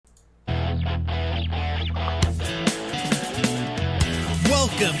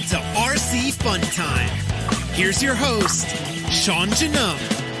Welcome to RC Fun Time. Here's your host, Sean Janum.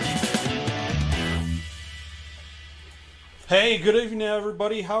 Hey, good evening,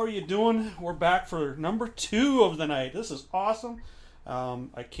 everybody. How are you doing? We're back for number 2 of the night. This is awesome.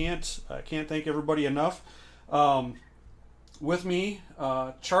 I can't thank everybody enough. With me,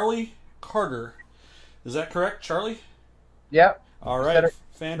 Charlie Carter. Is that correct, Charlie? Yep. All right.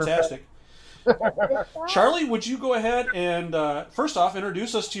 Fantastic. Charlie, would you go ahead and first off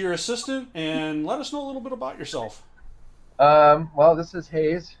introduce us to your assistant and let us know a little bit about yourself? Well, this is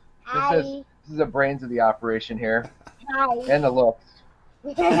Hayes. Hi. This is the brains of the operation here. Hi. And the looks.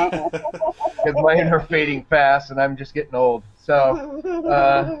 Because mine are fading fast and I'm just getting old. So,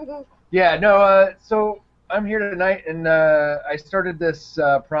 so I'm here tonight and I started this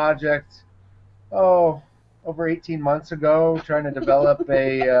project, over 18 months ago, trying to develop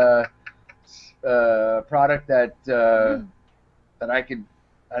a product that I could,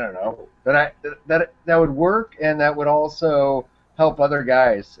 that would work and that would also help other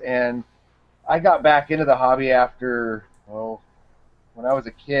guys. And I got back into the hobby after, when I was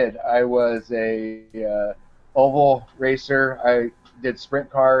a kid. I was a oval racer. I did sprint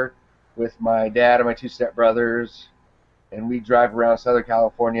car with my dad and my 2 stepbrothers, and we drive around Southern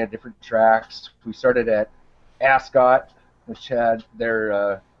California, different tracks. We started at Ascot, which had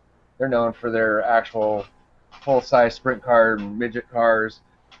they're known for their actual full-size sprint car and midget cars,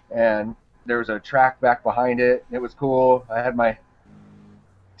 and there was a track back behind it, and it was cool. I had my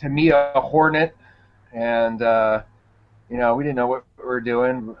Tamiya Hornet, and we didn't know what we were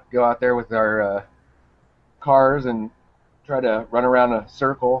doing. We'd go out there with our cars and try to run around a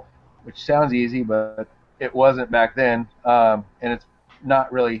circle, which sounds easy, but it wasn't back then, and it's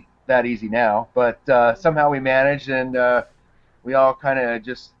not really that easy now. But somehow we managed, and we all kind of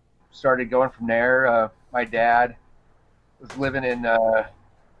just started going from there. My dad was living in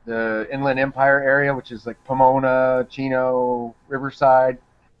the Inland Empire area, which is like Pomona, Chino, Riverside,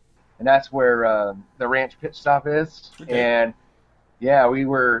 and that's where the ranch pit stop is. Okay. And yeah, we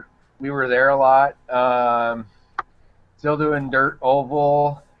were there a lot. Still doing dirt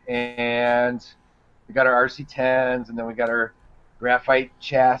oval, and we got our RC10s, and then we got our graphite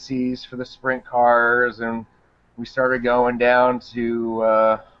chassis for the sprint cars, and we started going down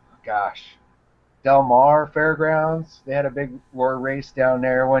to Del Mar Fairgrounds. They had a big war race down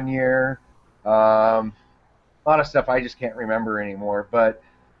there one year. A lot of stuff I just can't remember anymore. But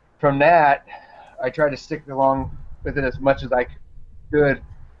from that, I tried to stick along with it as much as I could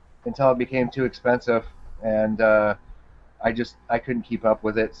until it became too expensive, and I couldn't keep up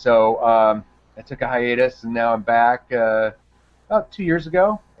with it. So I took a hiatus, and now I'm back about 2 years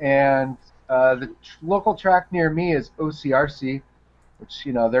ago. And the local track near me is OCRC, which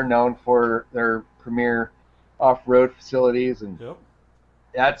they're known for their premier off-road facilities, and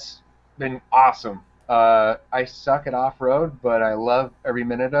that's been awesome. I suck at off-road, but I love every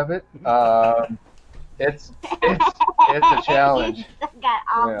minute of it. It's a challenge. Got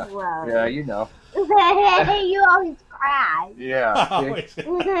off-road. Yeah, you know. You always cry. Yeah.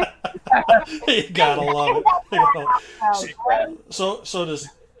 You gotta love it. So does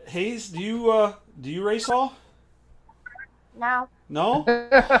Hayes? Do you race all? No. No?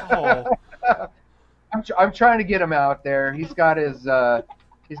 Oh. I'm trying to get him out there. He's got his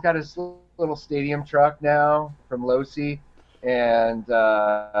little stadium truck now from Losi, and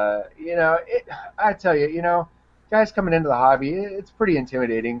I tell you, guys coming into the hobby, it's pretty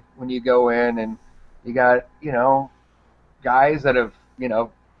intimidating when you go in and you got guys that have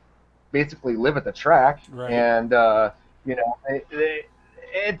basically live at the track, right. And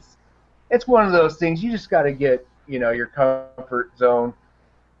it's one of those things. You just got to get your comfort zone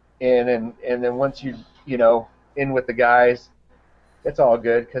in, and then once you in with the guys, it's all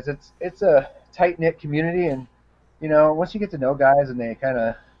good, because it's a tight-knit community, and once you get to know guys and they kind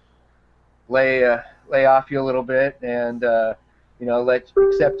of lay off you a little bit and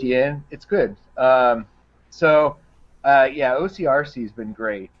accept you in, it's good. OCRC's been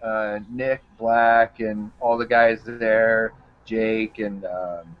great. Nick Black and all the guys there, Jake and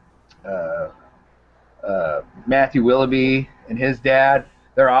Matthew Willoughby and his dad,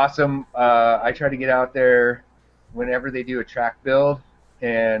 they're awesome. I try to get out there whenever they do a track build,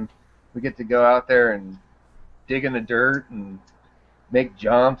 and we get to go out there and dig in the dirt and make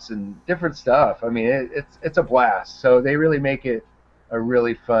jumps and different stuff. I mean, it's a blast. So they really make it a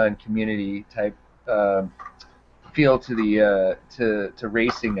really fun community type feel to the to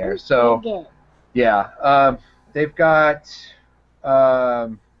racing there. So yeah, they've got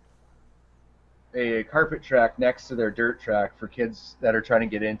a carpet track next to their dirt track for kids that are trying to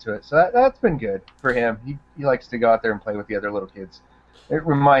get into it. So that's been good for him. He likes to go out there and play with the other little kids. it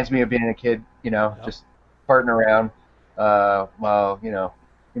reminds me of being a kid, Yep. just farting around while,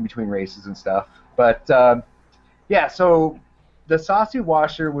 in between races and stuff. But yeah, so the Saucy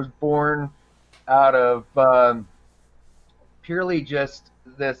Washer was born out of purely just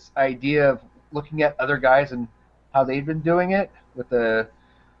this idea of looking at other guys and how they've been doing it with a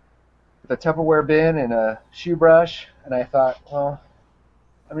Tupperware bin and a shoe brush. And I thought, well,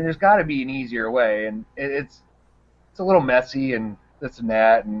 I mean, there's got to be an easier way, and it's a little messy and this and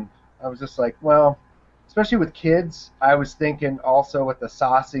that. And I was just like, well, especially with kids, I was thinking also with the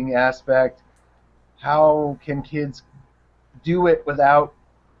saucing aspect, how can kids do it without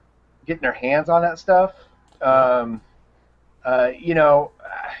getting their hands on that stuff? Yep. Um, you know,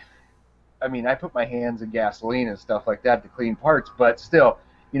 I mean, I put my hands in gasoline and stuff like that to clean parts, but still,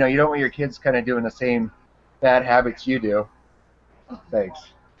 you don't want your kids kind of doing the same bad habits you do. Thanks.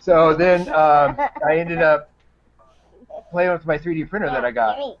 So then I ended up playing with my 3D printer that I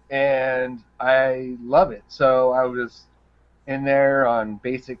got, and I love it. So I was in there on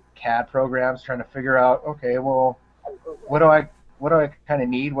basic CAD programs trying to figure out, okay, well, what do I kind of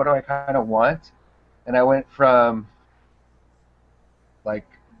need? What do I kind of want? And I went from like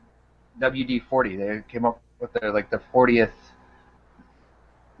WD-40. They came up with the 40th,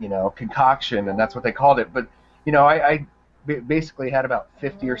 concoction, and that's what they called it. But I basically had about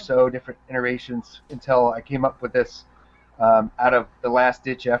 50 or so different iterations until I came up with this out of the last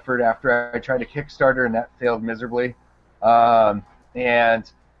ditch effort after I tried to Kickstarter and that failed miserably.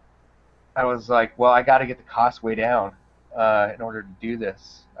 And I was like, well, I got to get the cost way down in order to do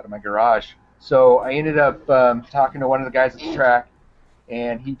this out of my garage. So I ended up talking to one of the guys at the track,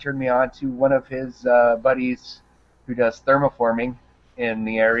 and he turned me on to one of his buddies who does thermoforming in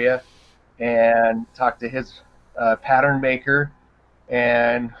the area, and talked to his pattern maker,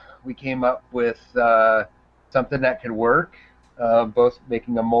 and we came up with something that could work, both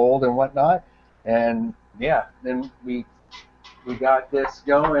making a mold and whatnot. And yeah, then we got this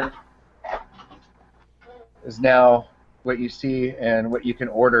going. Is now what you see and what you can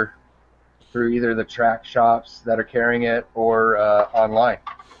order through either the track shops that are carrying it or online.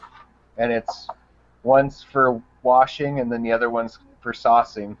 And it's one's for washing and then the other one's for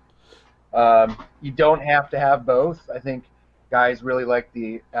saucing. You don't have to have both. I think guys really like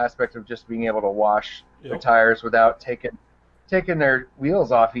the aspect of just being able to wash the tires without taking their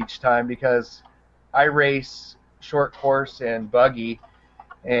wheels off each time, because I race short course and buggy,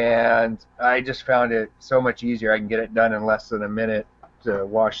 and I just found it so much easier. I can get it done in less than a minute to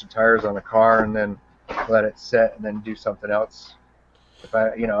wash the tires on a car and then let it set and then do something else. If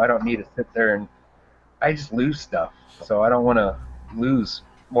I don't need to sit there, and I just lose stuff, so I don't want to lose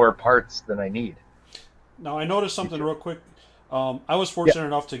more parts than I need. Now I noticed something real quick. I was fortunate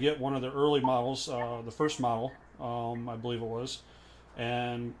enough to get one of the early models, the first model, I believe it was,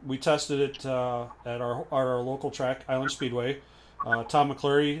 and we tested it at our local track, Island Speedway. Tom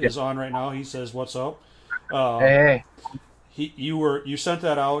McCleary is on right now. He says, "What's up?" Hey. You sent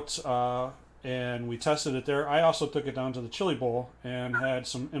that out, and we tested it there. I also took it down to the Chili Bowl and had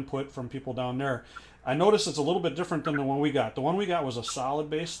some input from people down there. I noticed it's a little bit different than the one we got. The one we got was a solid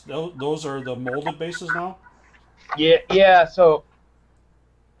base. Those are the molded bases now. Yeah. So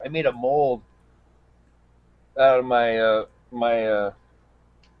I made a mold out of my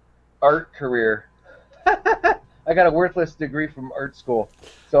art career. I got a worthless degree from art school,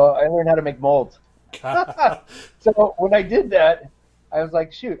 so I learned how to make molds. So when I did that, I was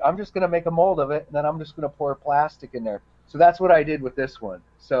like, shoot, I'm just going to make a mold of it, and then I'm just going to pour plastic in there. So that's what I did with this one.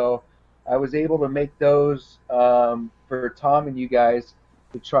 So I was able to make those for Tom and you guys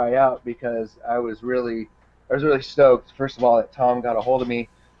to try out, because I was really stoked, first of all, that Tom got a hold of me,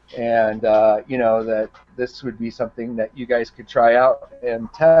 and that this would be something that you guys could try out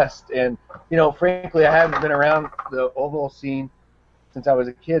and test. And frankly, I haven't been around the oval scene since I was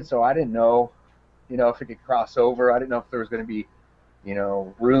a kid, so I didn't know if it could cross over. I didn't know if there was going to be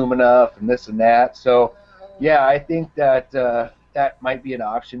room enough and this and that. So yeah, I think that that might be an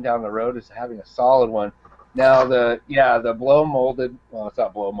option down the road, is having a solid one. Now the blow molded, well, it's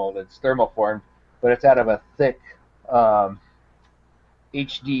not blow molded, it's thermoformed, but it's out of a thick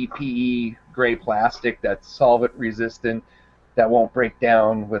HDPE gray plastic that's solvent resistant, that won't break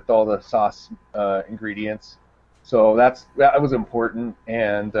down with all the sauce ingredients. So that was important.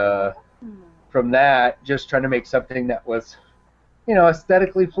 And from that, just trying to make something that was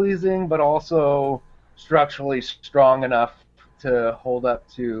aesthetically pleasing, but also structurally strong enough to hold up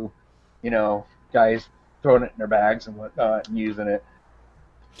to guys throwing it in their bags and whatnot and using it.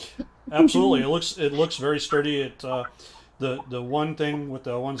 Absolutely, it looks very sturdy. The one thing with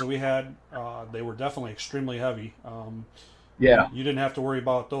the ones that we had, they were definitely extremely heavy. Yeah. You didn't have to worry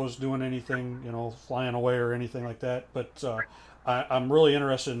about those doing anything, you know, flying away or anything like that. But I'm really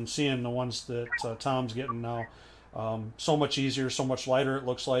interested in seeing the ones that Tom's getting now. So much easier, so much lighter. It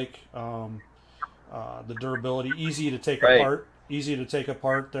looks like the durability, easy to take Right. apart. Easy to take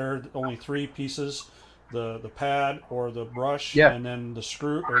apart. There are only three pieces: the pad or the brush, Yeah. and then the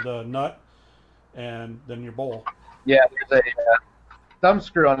screw or the nut, and then your bowl. Yeah, there's a thumb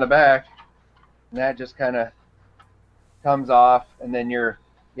screw on the back, and that just kind of comes off, and then you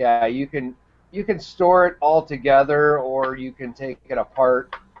can store it all together, or you can take it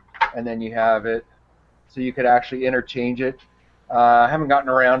apart, and then you have it, so you could actually interchange it. I haven't gotten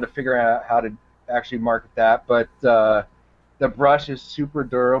around to figuring out how to actually market that, but the brush is super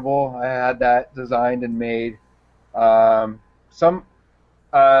durable. I had that designed and made. Some,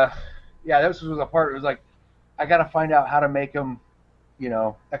 yeah, this was a part. It was like, I got to find out how to make them, you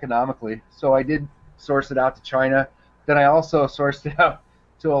know, economically. So I did source it out to China. Then I also sourced it out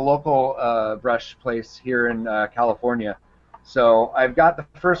to a local brush place here in California. So I've got the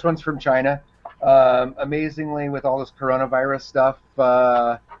first ones from China. Amazingly, with all this coronavirus stuff,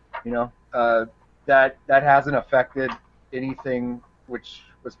 you know, that hasn't affected anything, which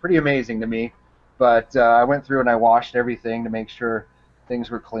was pretty amazing to me. But I went through and I washed everything to make sure things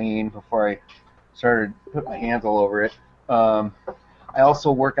were clean before I started putting my hands all over it. I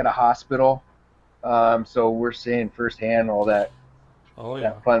also work at a hospital, so we're seeing firsthand all that,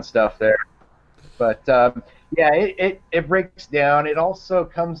 that fun stuff there. But yeah, it breaks down. It also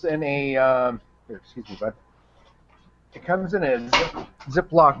comes in a here, excuse me, bud. It comes in a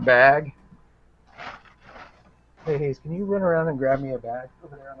Ziploc bag. Hey, Hayes, can you run around and grab me a bag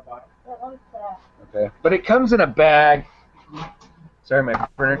over there on the bottom? Okay, but it comes in a bag. Sorry, my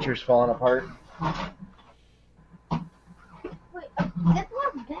furniture's falling apart. Wait, this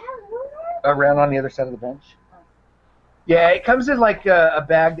one's bad. Around on the other side of the bench. Yeah, it comes in like a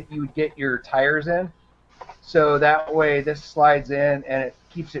bag that you would get your tires in. So that way this slides in and it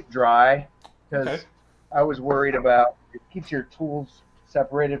keeps it dry. Because I was worried about, it keeps your tools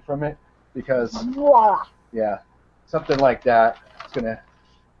separated from it. Because, yeah, something like that. It's going to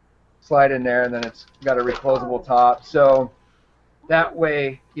slide in there and then it's got a reclosable top. So that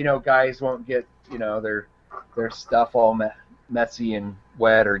way, you know, guys won't get, you know, their stuff all messy and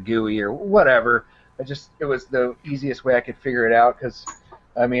wet or gooey or whatever. It was the easiest way I could figure it out, because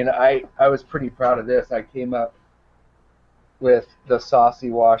I mean, I was pretty proud of this. I came up with the Saucy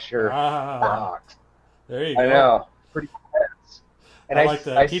Washer box. There you go. I know, pretty intense. And I like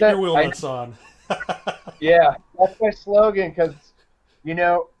that. Keep your wheel nuts on. Yeah, that's my slogan, because you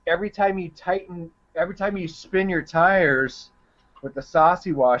know, every time you spin your tires with the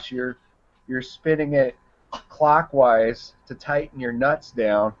Saucy Washer, you're spinning it clockwise to tighten your nuts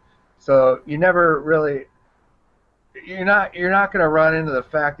down. So you never really, you're not going to run into the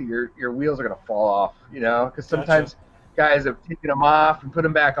fact that your wheels are going to fall off, you know, because sometimes guys have taken them off and put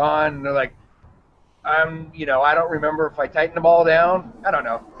them back on, and they're like, you know, I don't remember if I tightened them all down. I don't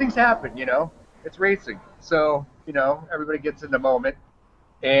know. Things happen, you know. It's racing, so you know, everybody gets in the moment,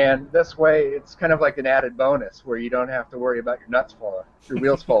 and this way it's kind of like an added bonus where you don't have to worry about your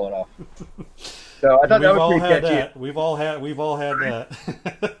wheels falling off. So I thought that was pretty catchy. We've all had that.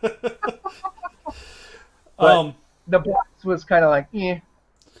 But the box was kind of like, eh.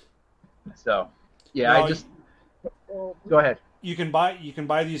 So yeah, now, I just go ahead. You can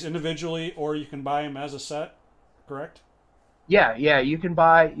buy these individually, or you can buy them as a set, correct? Yeah, you can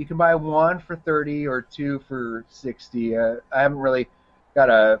buy one for 30 or two for 60. I haven't really got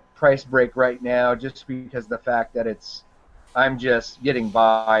a price break right now, just because of the fact that I'm just getting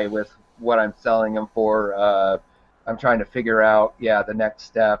by with what I'm selling them for. I'm trying to figure out, the next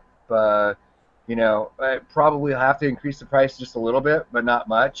step. You know, I probably have to increase the price just a little bit, but not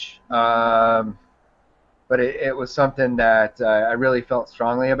much. But it was something that I really felt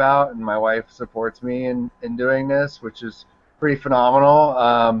strongly about, and my wife supports me in doing this, which is pretty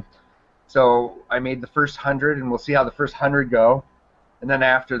phenomenal. So I made the first 100, and we'll see how the first 100 go. And then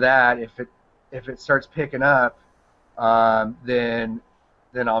after that, if it starts picking up, then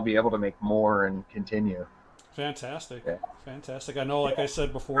I'll be able to make more and continue. Fantastic. Yeah. Fantastic. I know, like I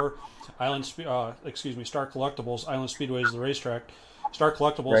said before, Star Collectibles, Island Speedway is the racetrack. Star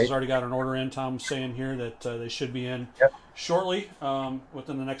Collectibles has already got an order in. Tom's saying here that they should be in shortly,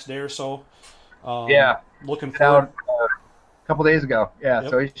 within the next day or so. Looking forward. A couple days ago. Yeah,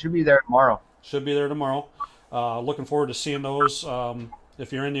 so he should be there tomorrow. Should be there tomorrow. Looking forward to seeing those.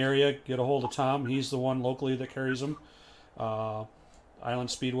 If you're in the area, get a hold of Tom. He's the one locally that carries them. Island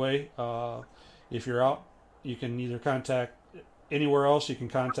Speedway. If you're out, you can either contact anywhere else. You can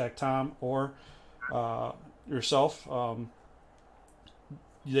contact Tom or yourself.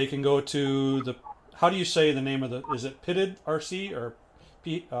 they can go to the. How do you say the name of the? Is it Pitted RC or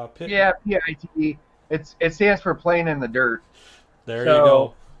Pit? Yeah, PITE. It stands for playing in the dirt. There So, you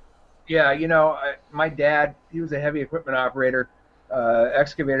go. Yeah, my dad, he was a heavy equipment operator,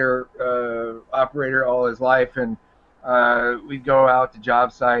 excavator operator all his life, and we'd go out to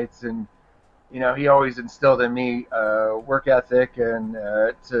job sites, and he always instilled in me work ethic and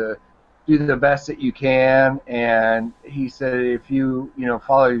to do the best that you can. And he said, if you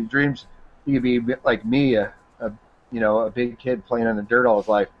follow your dreams, you could be a bit like me, a big kid playing in the dirt all his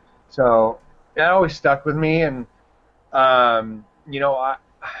life. So that always stuck with me, and I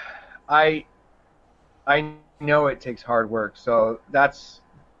know it takes hard work. So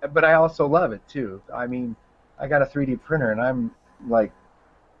but I also love it too. I mean, I got a 3D printer, and I'm like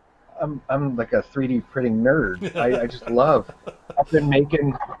a 3D printing nerd. I just love. I've been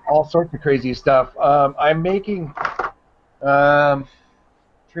making all sorts of crazy stuff. I'm making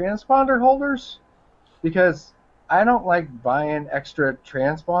transponder holders because I don't like buying extra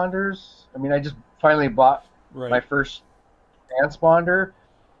transponders. I mean, I just finally bought my first transponder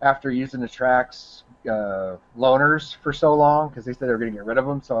after using the Trax loaners for so long because they said they were going to get rid of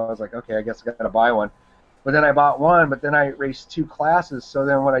them. So I was like, okay, I guess I got to buy one. But then I bought one, but then I raced 2 classes. So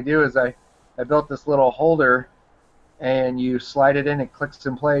then what I do is I built this little holder, and you slide it in, it clicks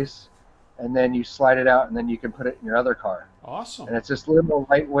in place, and then you slide it out, and then you can put it in your other car. Awesome. And it's just little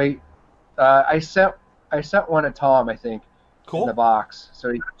lightweight. I sent one to Tom, I think, in the box, so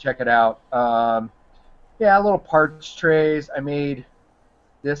you can check it out. Yeah, little parts trays. I made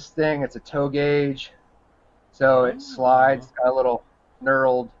this thing. It's a tow gauge, so it slides. It's got a little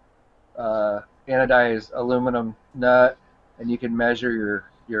knurled anodized aluminum nut, and you can measure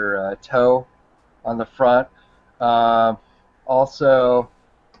your toe on the front. Also,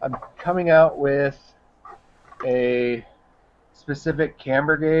 I'm coming out with a specific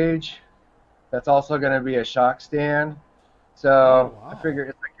camber gauge that's also going to be a shock stand. So I figure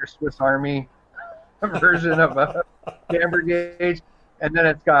it's like your Swiss Army version of a camber gauge, and then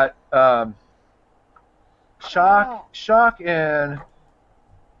it's got shock and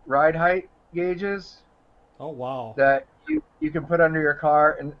ride height gauges. Oh wow! That you can put under your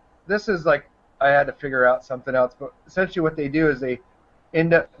car, and this is like I had to figure out something else, but essentially what they do is they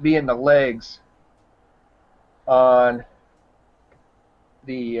end up being the legs on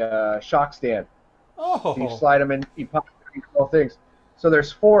the shock stand. Oh. So you slide them in, you pop these little things. So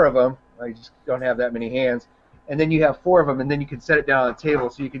there's 4 of them. I just don't have that many hands. And then you have 4 of them, and then you can set it down on the table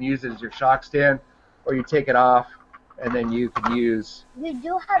so you can use it as your shock stand, or you take it off, and then you can use You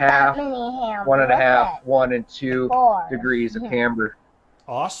do have half, that many hands. 1.5, 1 and 2 4 degrees of camber.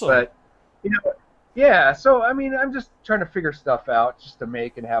 Awesome. But yeah. So I mean, I'm just trying to figure stuff out just to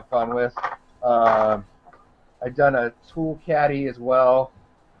make and have fun with. I've done a tool caddy as well.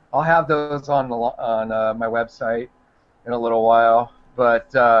 I'll have those on my website in a little while.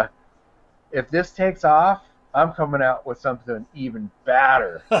 But if this takes off, I'm coming out with something even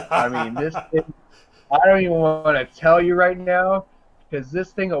badder. I mean, this thing, I don't even want to tell you right now because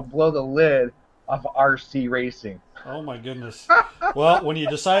this thing will blow the lid off RC racing. Oh my goodness. Well, when you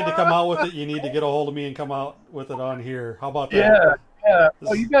decide to come out with it, you need to get a hold of me and come out with it on here. How about that? Yeah.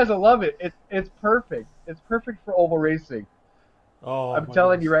 Oh, you guys will love it. It's perfect. It's perfect for oval racing. Oh, I'm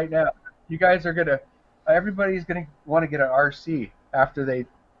telling you right now. You guys are everybody's gonna want to get an RC after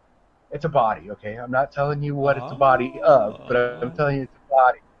it's a body, okay? I'm not telling you what it's a body of, but I'm telling you it's a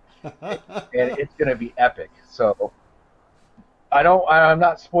body. And it's gonna be epic. So I'm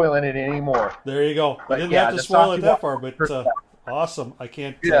not spoiling it anymore. There you go. But I didn't have to spoil it that far, but awesome. I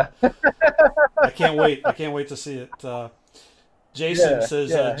can't I can't wait. I can't wait to see it. Jason says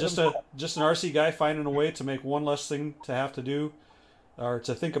just an RC guy finding a way to make one less thing to have to do or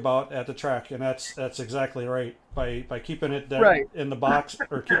to think about at the track, and that's exactly right. By keeping it in the box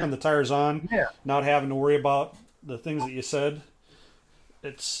or keeping the tires on, not having to worry about the things that you said.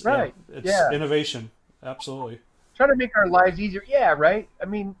 It's innovation. Absolutely. Trying to make our lives easier. Yeah, right. I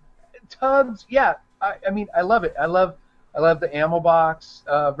mean, tubs. Yeah. I mean, I love it. I love the ammo box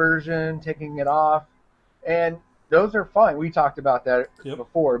version, taking it off, and those are fine. We talked about that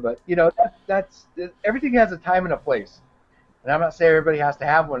before, but that's everything has a time and a place. And I'm not saying everybody has to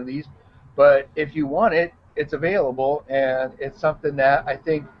have one of these, but if you want it, it's available, and it's something that I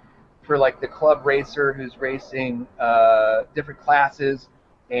think for like the club racer who's racing different classes,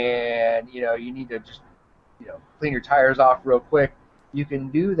 and you need to just clean your tires off real quick. You can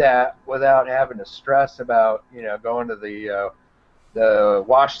do that without having to stress about going to the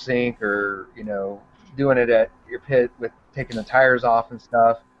wash sink or doing it at your pit with taking the tires off and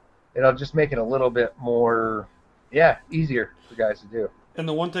stuff. It'll just make it a little bit more easier for guys to do. And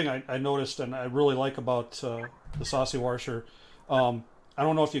the one thing I noticed and I really like about the Saucy Washer, I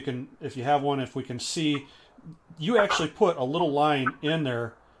don't know if you have one, if we can see, you actually put a little line in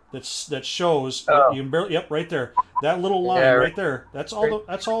there that shows Oh. you can barely, yep, right there. That little line Yeah, right there. That's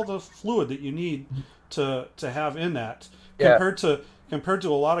all the fluid that you need to have in that. Yeah. Compared to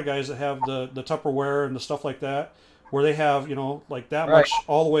a lot of guys that have the Tupperware and the stuff like that, where they have, like that Right. much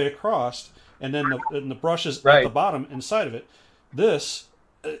all the way across, and then the brush is at Right. the bottom inside of it. This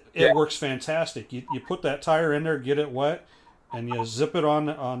Yeah. works fantastic. You put that tire in there, get it wet, and you zip it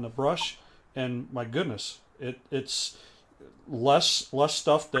on the brush, and my goodness, it's less less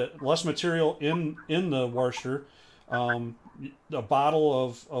material in the washer. A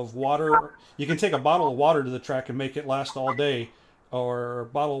bottle of water, you can take a bottle of water to the track and make it last all day, or a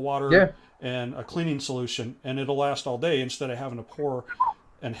bottle of water Yeah. and a cleaning solution, and it'll last all day instead of having to pour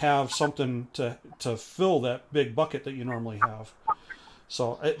and have something to fill that big bucket that you normally have.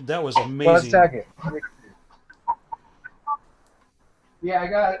 So that was amazing. 1 second. Yeah, I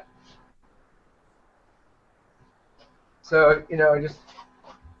got it. So,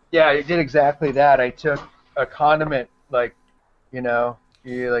 I did exactly that. I took a condiment, like, you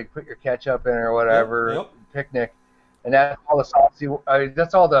like put your ketchup in or whatever, Yep. picnic, and that's all the saucy.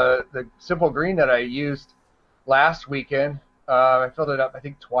 That's all the simple green that I used last weekend. I filled it up, I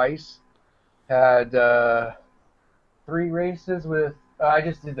think, twice. Had 3 races with. I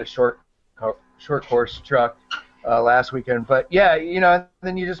just did the short course truck last weekend, but yeah,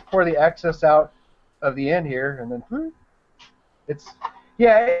 then you just pour the excess out of the end here, and then it's.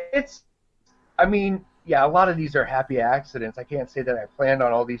 I mean, yeah, a lot of these are happy accidents. I can't say that I planned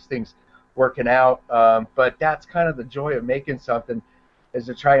on all these things working out, but that's kind of the joy of making something, is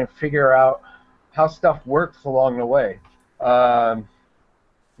to try and figure out how stuff works along the way. I'm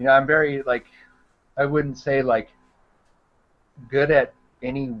very, like, I wouldn't say, like, good at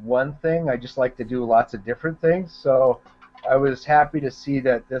any one thing. I just like to do lots of different things. So I was happy to see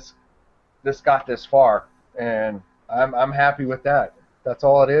that this got this far, and I'm happy with that. That's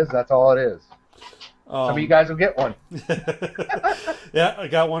all it is. That's all it is. Some of you guys will get one. Yeah, I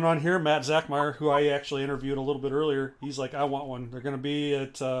got one on here. Matt Zachmeyer, who I actually interviewed a little bit earlier, he's like, I want one. They're going to be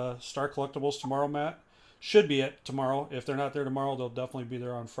at Star Collectibles tomorrow, Matt. Should be at tomorrow. If they're not there tomorrow, they'll definitely be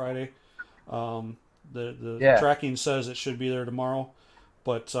there on Friday. The tracking says it should be there tomorrow.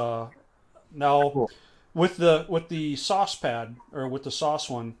 But now Cool. with the sauce pad, or with the sauce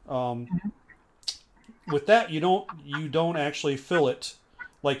one, with that you don't actually fill it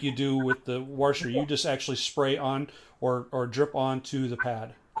like you do with the washer. You just actually spray on or drip onto the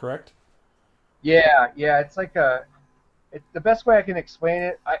pad, correct? Yeah. It's like the best way I can explain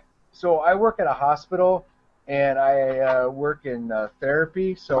it. I work at a hospital, and I work in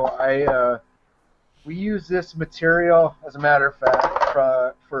therapy. So we use this material, as a matter of fact,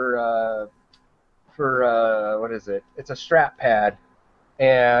 for what is it? It's a strap pad,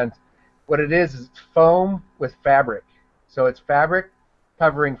 and what it is foam with fabric. So it's fabric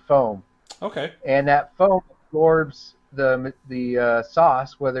covering foam. Okay. And that foam absorbs the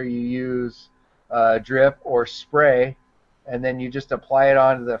sauce, whether you use drip or spray, and then you just apply it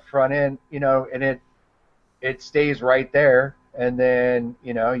onto the front end, and it stays right there. And then,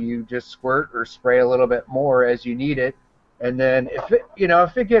 you just squirt or spray a little bit more as you need it. And then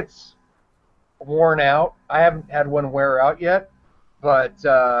if it gets worn out, I haven't had one wear out yet, but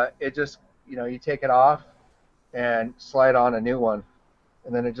it just, you take it off and slide on a new one.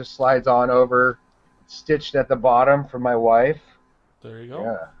 And then it just slides on over, stitched at the bottom for my wife. There you go.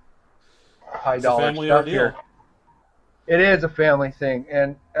 Yeah. High It's a dollar family stuff ordeal. here. It is a family thing,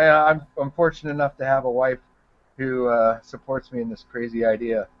 and I'm fortunate enough to have a wife who supports me in this crazy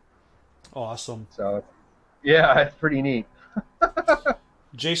idea. Awesome. So, yeah, it's pretty neat.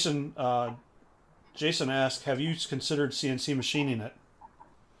 Jason asked, have you considered CNC machining it?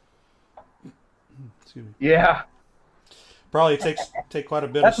 Excuse me. Yeah. Probably take quite a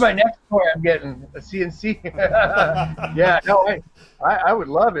bit. That's my next toy I'm getting, a CNC. Yeah, no, I would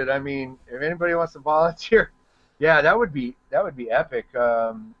love it. I mean, if anybody wants to volunteer, yeah, that would be epic.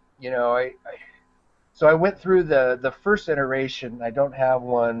 So I went through the first iteration. I don't have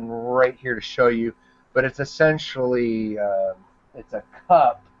one right here to show you, but it's essentially it's a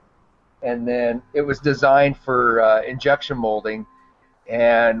cup, and then it was designed for injection molding.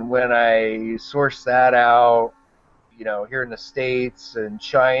 And when I sourced that out, here in the States and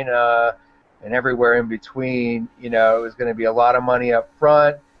China and everywhere in between, it was going to be a lot of money up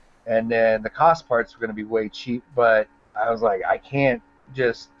front, and then the cost parts were going to be way cheap. But I was like, I can't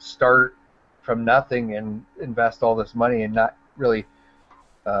just start from nothing and invest all this money and not really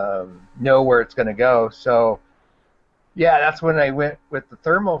know where it's going to go. So Yeah, that's when I went with the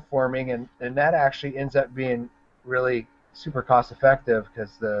thermoforming, and that actually ends up being really super cost effective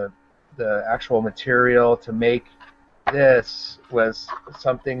because the actual material to make this was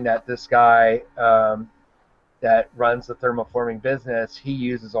something that this guy that runs the thermoforming business he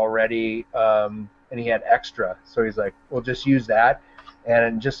uses already, and he had extra, so he's like, "We'll just use that,"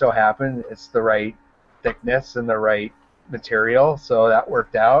 and it just so happened it's the right thickness and the right material, so that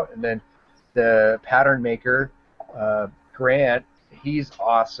worked out. And then the pattern maker, Grant, he's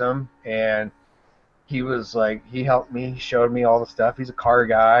awesome, and he was like, he helped me, he showed me all the stuff. He's a car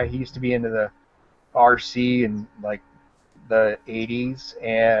guy. He used to be into the RC and like the 80s,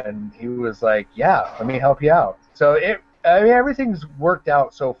 and he was like, "Yeah, let me help you out." So I mean, everything's worked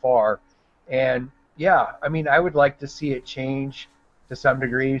out so far, and yeah, I mean, I would like to see it change to some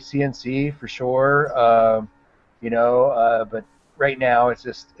degree, CNC for sure, but right now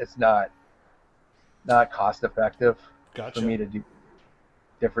it's not cost effective Gotcha. for me to do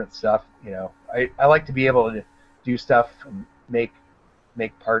different stuff. I like to be able to do stuff and make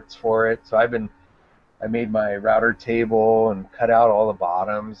parts for it. So I made my router table and cut out all the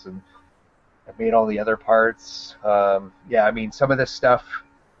bottoms, and I made all the other parts. Yeah, I mean, some of this stuff,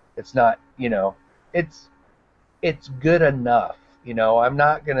 it's not, it's good enough. I'm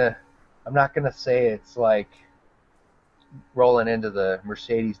not gonna say it's like rolling into the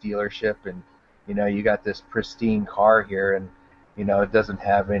Mercedes dealership and you got this pristine car here, and it doesn't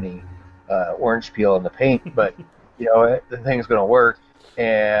have any orange peel in the paint, but the thing's gonna work.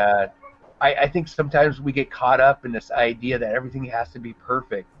 And I think sometimes we get caught up in this idea that everything has to be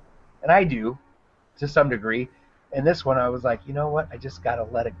perfect, and I do to some degree. And this one, I was like, you know what? I just got to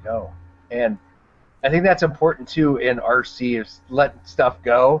let it go. And I think that's important too in RC, is letting stuff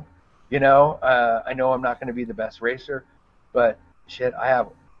go. I know I'm not going to be the best racer, but shit,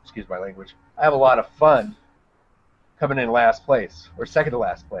 excuse my language, I have a lot of fun coming in last place or second to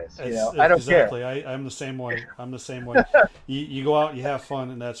last place. I don't Exactly. care. I'm the same way. I'm the same way. You go out, you have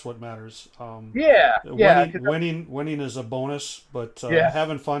fun, and that's what matters. Yeah, yeah, Winning is a bonus, but yeah,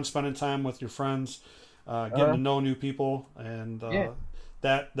 having fun, spending time with your friends, getting to know new people, and yeah.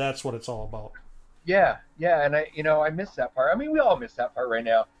 that's what it's all about. Yeah, yeah, and I miss that part. I mean, we all miss that part right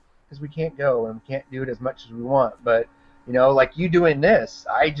now because we can't go and we can't do it as much as we want. But like you doing this,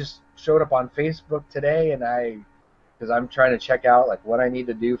 I just showed up on Facebook today, and because I'm trying to check out like what I need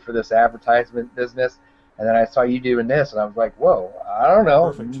to do for this advertisement business, and then I saw you doing this, and I was like, whoa, I don't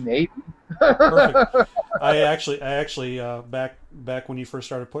know, Perfect. maybe. Perfect. I actually back when you first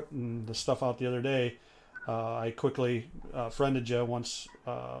started putting the stuff out the other day, I quickly friended you once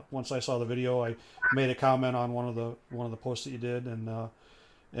I saw the video. I made a comment on one of the posts that you did,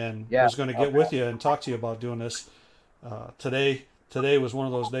 and Yeah. was going to get with you and talk to you about doing this. Today was one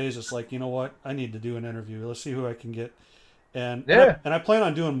of those days. It's like, you know what? I need to do an interview. Let's see who I can get, Yeah. and I plan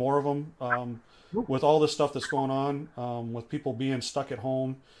on doing more of them. With all this stuff that's going on, with people being stuck at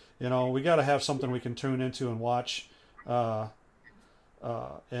home, we got to have something we can tune into and watch, and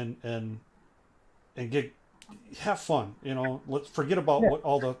get have fun. Let's forget about Yeah. what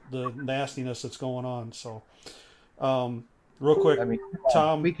all the nastiness that's going on. So, real quick, I mean,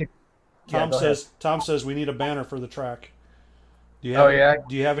 Tom. we could. Yeah, go ahead. Tom says we need a banner for the track. Oh yeah.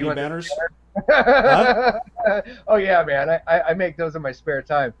 Do you have You any want the banners? Huh? Oh yeah, man. I make those in my spare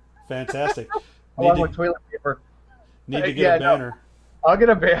time, Fantastic. along with toilet paper. Need to get Yeah, a no, banner. I'll get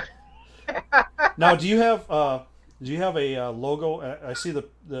a ban. Now, do you have a logo? I see the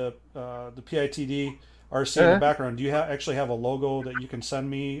PITD RC in the background. Do you actually have a logo that you can send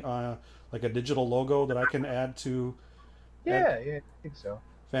me, like a digital logo that I can add to? Yeah, yeah, I think so.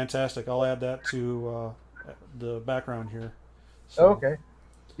 Fantastic. I'll add that to the background here. Oh, So, okay.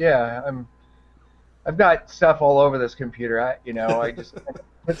 Yeah, I've got stuff all over this computer. I just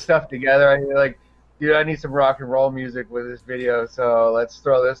put stuff together. Dude, I need some rock and roll music with this video, so let's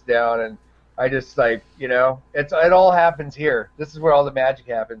throw this down. And I just it all happens here. This is where all the magic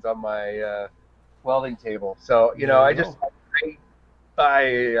happens, on my welding table. So there I you just go.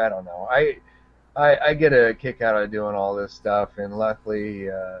 I don't know. I get a kick out of doing all this stuff, and luckily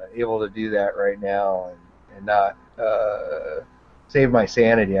able to do that right now, and not save my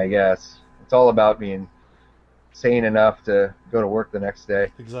sanity, I guess. It's all about being sane enough to go to work the next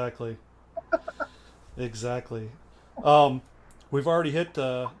day. Exactly. Exactly. We've already hit.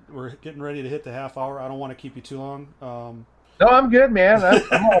 We're getting ready to hit the half hour. I don't want to keep you too long. No, I'm good, man.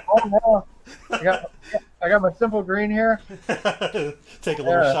 I'm all on now. I got my simple green here. Take a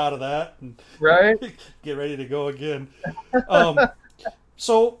little Yeah. shot of that and Right? get ready to go again.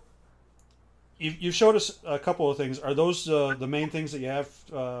 So you showed us a couple of things. Are those the main things that you have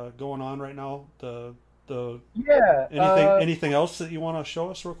going on right now? The Yeah. Anything else that you want to show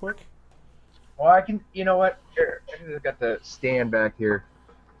us real quick? Well, I can. You know what? Here, I just got the stand back here,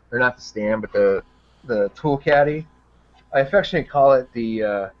 or not the stand, but the tool caddy. I affectionately call it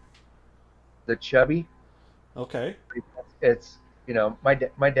the chubby. Okay. It's my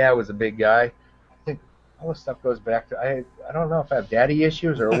dad was a big guy. I think all this stuff goes back to I don't know if I have daddy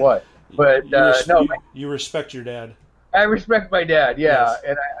issues or what, but you respect your dad. I respect my dad, yeah, Yes.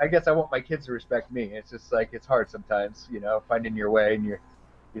 and I guess I want my kids to respect me. It's just like it's hard sometimes, finding your way, and you're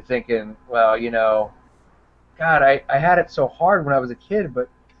thinking, well, God, I had it so hard when I was a kid, but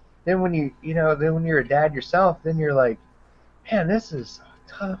then when then when you're a dad yourself, then you're like, man, this is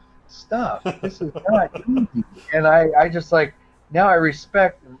tough stuff. This is not easy. And I just like, now I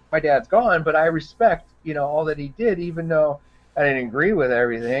respect, my dad's gone, but I respect, all that he did, even though I didn't agree with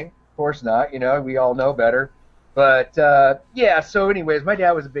everything. Of course not, we all know better. But, yeah, so anyways, my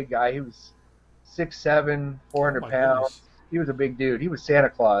dad was a big guy. He was 6'7", 400 pounds. Goodness. He was a big dude. He was Santa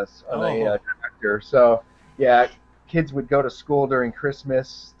Claus on a tractor. So, yeah, kids would go to school during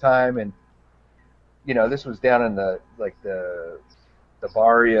Christmas time, and, this was down in the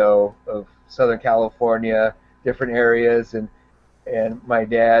barrio of Southern California, different areas, and my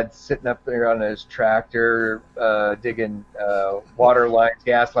dad's sitting up there on his tractor digging water lines,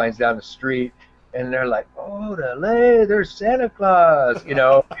 gas lines down the street, and they're like, oh, there's Santa Claus,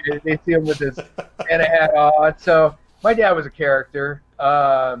 they see him with his Santa hat on. So my dad was a character.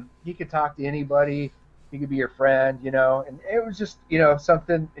 He could talk to anybody. He could be your friend, and it was just,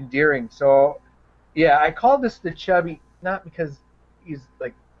 something endearing. So, yeah, I call this the chubby, not because he's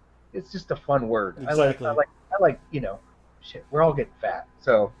like, it's just a fun word. Exactly. I like, shit, we're all getting fat,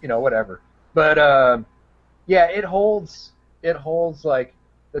 so whatever. But yeah, it holds like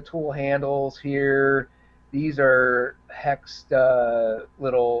the tool handles here. These are hexed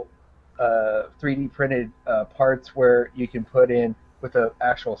little 3D printed parts where you can put in with an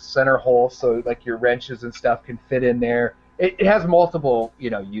actual center hole, so like your wrenches and stuff can fit in there. It has multiple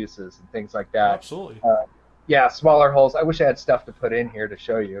uses and things like that. Absolutely. Yeah, smaller holes. I wish I had stuff to put in here to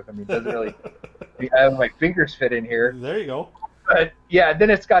show you. I mean, it doesn't really. I have my fingers fit in here. There you go. But yeah, then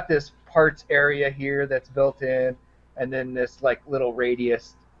it's got this parts area here that's built in, and then this like little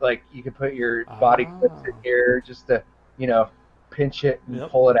radius, like you can put your body clips in here just to, pinch it and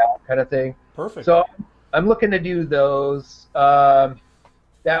pull it out, kind of thing. Perfect. So I'm looking to do those.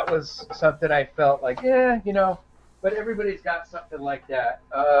 That was something I felt like, but everybody's got something like that.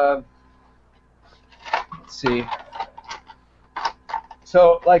 Let's see.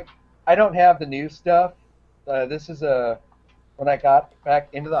 So, like, I don't have the new stuff. This is when I got back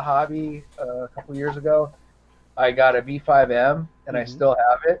into the hobby a couple years ago, I got a B5M, and I still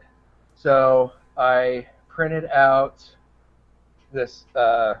have it. So I printed out this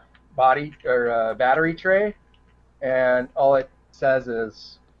body or battery tray, and all it says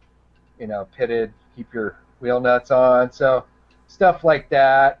is, pitted, keep your wheel nuts on. So stuff like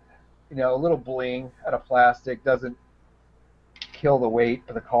that. A little bling out of plastic doesn't kill the weight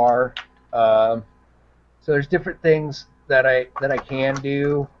of the car. So there's different things that I can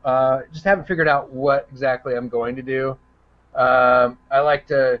do. Just haven't figured out what exactly I'm going to do. I like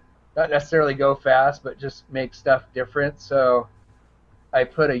to not necessarily go fast, but just make stuff different. So I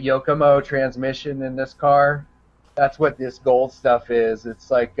put a Yokomo transmission in this car. That's what this gold stuff is. It's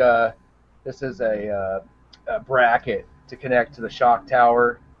like this is a bracket to connect to the shock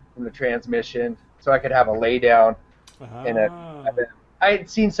tower from the transmission, so I could have a lay down in I had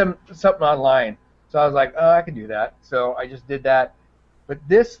seen something online, so I was like, oh, I can do that. So I just did that. But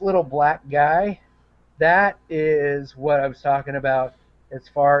this little black guy, that is what I was talking about as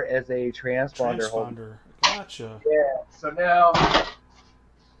far as a transponder holder. Gotcha. Yeah. So now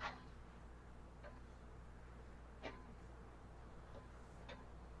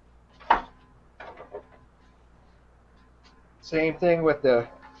same thing with the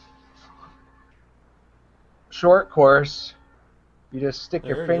short course. You just stick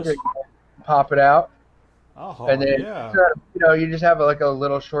your finger, pop it out, and then you just have like a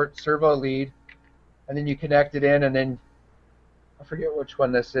little short servo lead, and then you connect it in, and then I forget which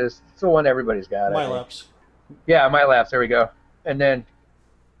one this is. It's the one everybody's got. MyLaps. Yeah, MyLaps. There we go. And then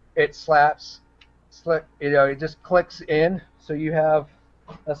it it just clicks in, so you have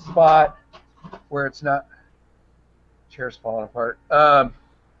a spot where it's not. Chair's falling apart.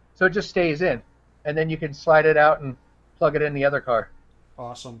 So it just stays in, and then you can slide it out and plug it in the other car.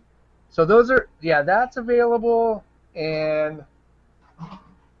 Awesome. So those are, that's available, and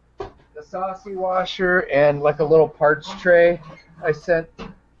the Saucy Washer and like a little parts tray. I sent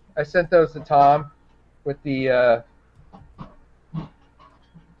those to Tom with the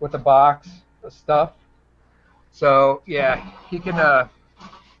box of stuff. So yeah, he can. There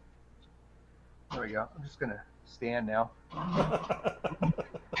we go. I'm just gonna stand now.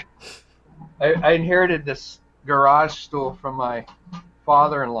 I inherited this garage stool from my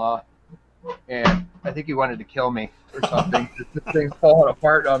father-in-law, and I think he wanted to kill me or something. This thing's falling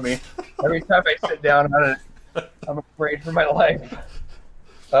apart on me. Every time I sit down on it, I'm afraid for my life.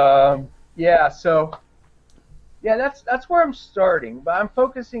 Yeah, so yeah, that's where I'm starting. But I'm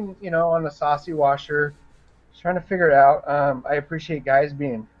focusing, on the Saucy Washer, trying to figure it out. I appreciate guys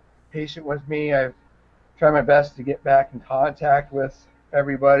being patient with me. I've tried my best to get back in contact with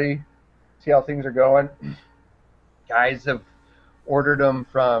everybody, see how things are going. Guys have ordered them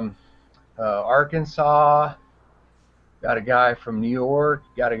from Arkansas, got a guy from New York,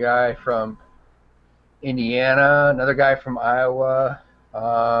 got a guy from Indiana, another guy from Iowa.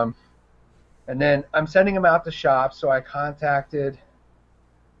 And then I'm sending them out to shops, so I contacted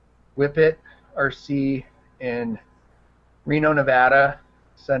Whippet RC in Reno, Nevada,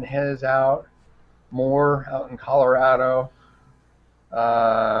 sent his out. More out in Colorado.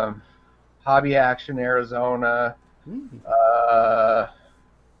 Hobby Action, Arizona. Who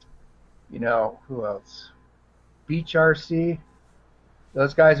else? Beach RC.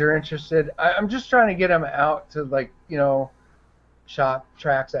 Those guys are interested. I'm just trying to get them out to shop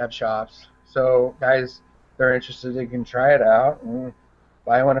tracks at shops. So guys, they're interested, they can try it out and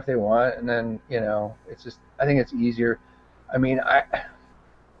buy one if they want. And then, it's just, I think it's easier. I mean,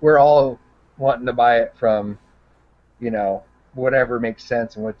 we're all wanting to buy it from, whatever makes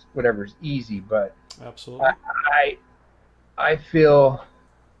sense and whatever's easy. But absolutely, I feel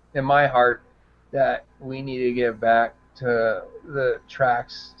in my heart that we need to give back to the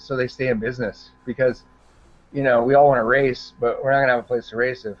tracks so they stay in business, because we all want to race, but we're not gonna have a place to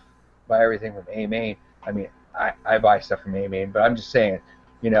race if buy everything from A-Main. I mean, I buy stuff from A-Main, but I'm just saying,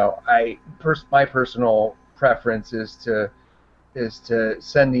 my personal preference is to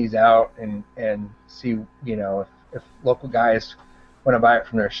send these out and see, if local guys want to buy it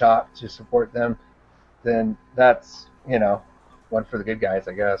from their shop to support them, then that's, one for the good guys,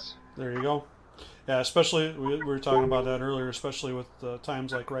 I guess. There you go. Yeah, especially we were talking about that earlier, especially with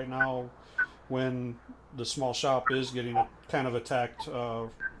times like right now when the small shop is getting kind of attacked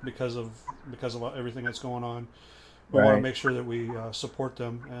because of everything that's going on. We want to make sure that we support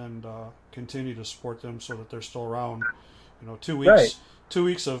them and continue to support them so that they're still around. 2 weeks, 2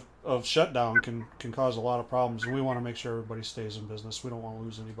 weeks of shutdown can cause a lot of problems, and we want to make sure everybody stays in business. We don't want to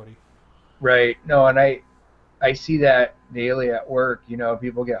lose anybody. Right. No, and I see that daily at work.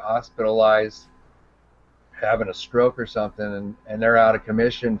 People get hospitalized, having a stroke or something, and they're out of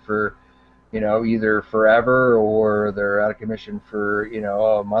commission for, either forever, or they're out of commission for,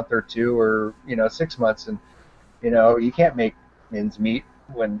 a month or two, or 6 months, and you can't make ends meet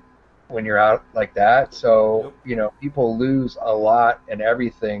when you're out like that. So people lose a lot and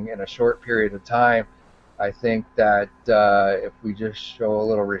everything in a short period of time. I think that if we just show a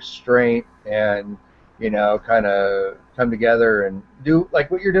little restraint and kind of come together and do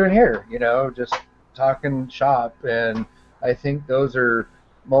like what you're doing here, just talking shop, and I think those are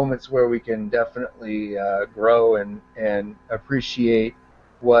moments where we can definitely grow and appreciate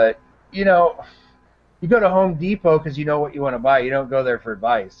what you go to Home Depot because you know what you want to buy. You don't go there for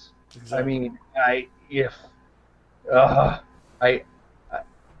advice. Exactly. I mean,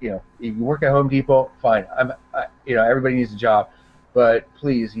 you work at Home Depot, fine. Everybody needs a job, but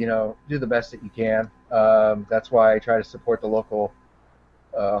please, do the best that you can. That's why I try to support the local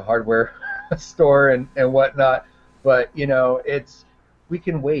hardware store and whatnot. But we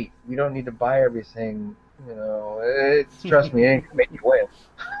can wait. We don't need to buy everything. Trust me, it ain't gonna make you win.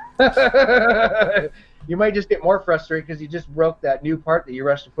 You might just get more frustrated because you just broke that new part that you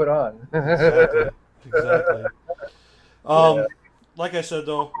rushed to put on. Exactly. Like I said,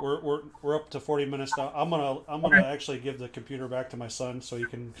 though, we're up to 40 minutes now. I'm gonna actually give the computer back to my son so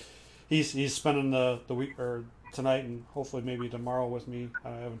he's spending the week or tonight and hopefully maybe tomorrow with me. I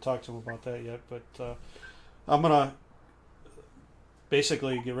haven't talked to him about that yet, but I'm gonna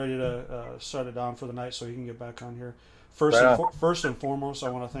basically get ready to shut it down for the night so he can get back on here. First and foremost, I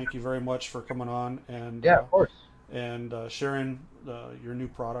want to thank you very much for coming on and of course, and sharing your new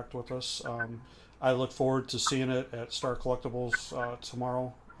product with us. I look forward to seeing it at Star Collectibles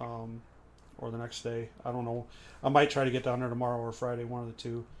tomorrow or the next day. I don't know. I might try to get down there tomorrow or Friday, one of the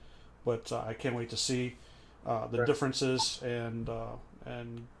two. But I can't wait to see the differences and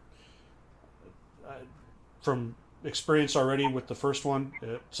from experience already with the first one,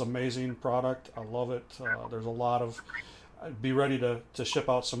 it's amazing product. I love it. There's a lot of. I'd be ready to ship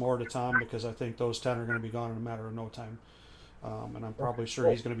out some more to Tom because I think those 10 are going to be gone in a matter of no time. And I'm probably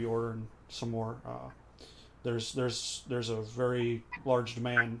sure he's going to be ordering some more. there's a very large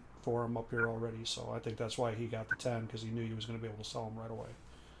demand for them up here already. So I think that's why he got the 10, because he knew he was going to be able to sell them right away.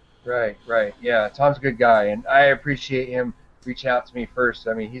 Right. Yeah, Tom's a good guy, and I appreciate him reaching out to me first.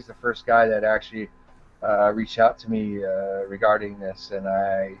 I mean, he's the first guy that actually reached out to me regarding this, and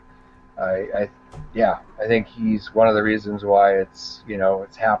I think he's one of the reasons why it's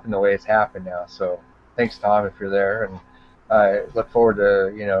happened the way it's happened now. So thanks, Tom, if you're there, and I look forward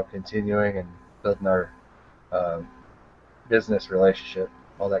to continuing and building our business relationship,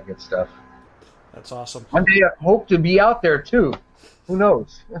 all that good stuff. That's awesome. One day I hope to be out there too. Who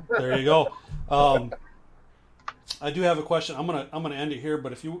knows? There you go. I do have a question. I'm gonna end it here,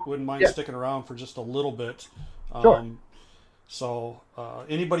 but if you wouldn't mind sticking around for just a little bit. Sure. So,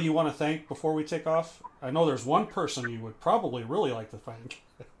 anybody you want to thank before we take off? I know there's one person you would probably really like to thank.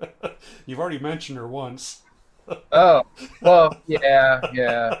 You've already mentioned her once. Oh, well, yeah.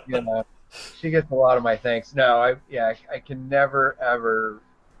 She gets a lot of my thanks. No, I can never ever,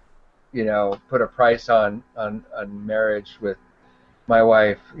 put a price on marriage with my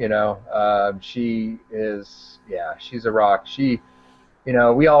wife. She is, she's a rock.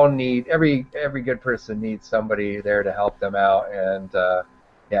 We all need, every good person needs somebody there to help them out. And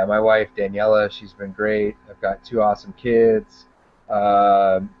my wife Daniela, she's been great. I've got 2 awesome kids.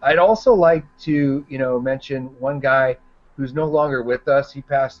 I'd also like to mention one guy who's no longer with us. He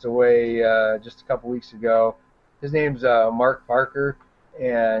passed away just a couple weeks ago. His name's Mark Parker,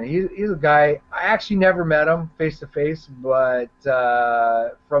 and he's a guy, I actually never met him face to face, but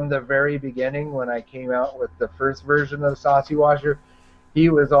from the very beginning when I came out with the first version of the Saucy Washer, he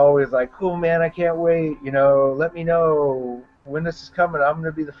was always like, cool, man, I can't wait, let me know when this is coming. I'm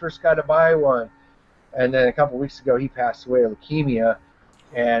going to be the first guy to buy one. And then a couple weeks ago, he passed away of leukemia,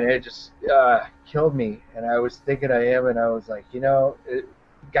 and it just killed me. And I was thinking of him, and I was like,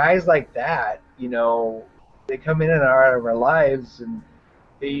 guys like that, they come in and out of our lives, and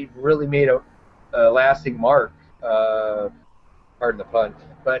they really made a lasting mark. Pardon the pun,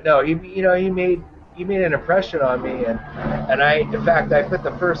 but no, he made an impression on me, and in fact, I put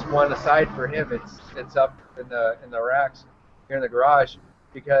the first one aside for him. It's up in the racks here in the garage,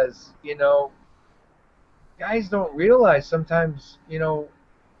 because guys don't realize sometimes,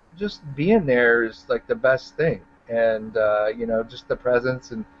 just being there is like the best thing. And, just the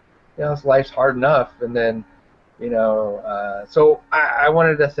presence, and, life's hard enough. And then, so I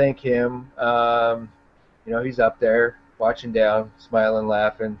wanted to thank him. He's up there watching down, smiling,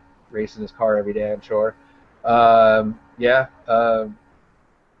 laughing, racing his car every day, I'm sure. My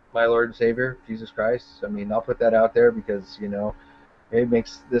Lord and Savior, Jesus Christ. I mean, I'll put that out there because, it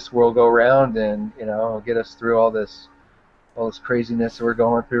makes this world go round, and get us through all this craziness that we're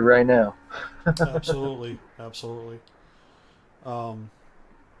going through right now. Absolutely.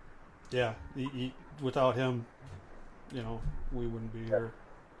 Without him, we wouldn't be here.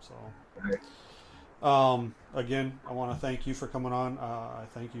 So, again, I want to thank you for coming on. I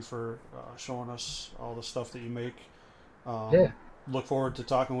thank you for showing us all the stuff that you make. Look forward to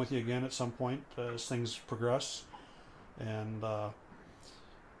talking with you again at some point as things progress. And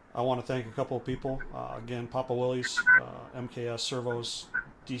I want to thank a couple of people. Again, Papa Willie's, MKS Servos,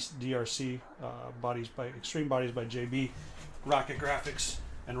 DRC, Extreme Bodies by JB, Rocket Graphics,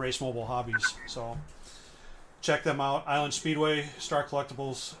 and Race Mobile Hobbies. So check them out. Island Speedway, Star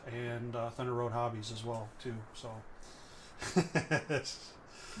Collectibles, and Thunder Road Hobbies as well too. So that's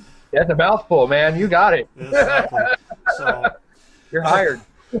a mouthful, man. You got it. Exactly. So you're hired.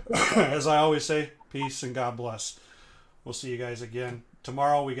 As I always say, peace and God bless. We'll see you guys again.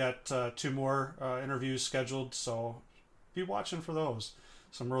 Tomorrow we got 2 more interviews scheduled, so be watching for those.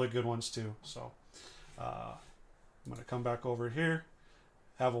 Some really good ones too. So I'm going to come back over here.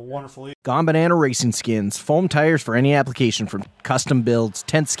 Have a wonderful evening. Gone Banana Racing Skins. Foam tires for any application, from custom builds,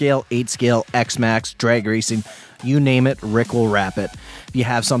 10th scale, 8th scale, X-Max, drag racing. You name it, Rick will wrap it. If you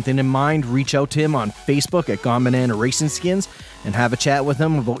have something in mind, reach out to him on Facebook at Gone Banana Racing Skins and have a chat with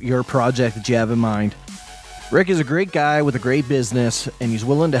him about your project that you have in mind. Rick is a great guy with a great business, and he's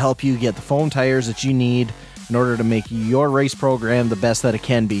willing to help you get the foam tires that you need in order to make your race program the best that it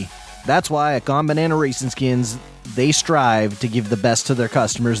can be. That's why at Gone Banana Racing Skins, they strive to give the best to their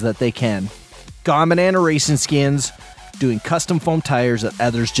customers that they can. Gone Banana Racing Skins, doing custom foam tires that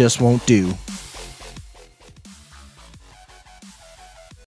others just won't do.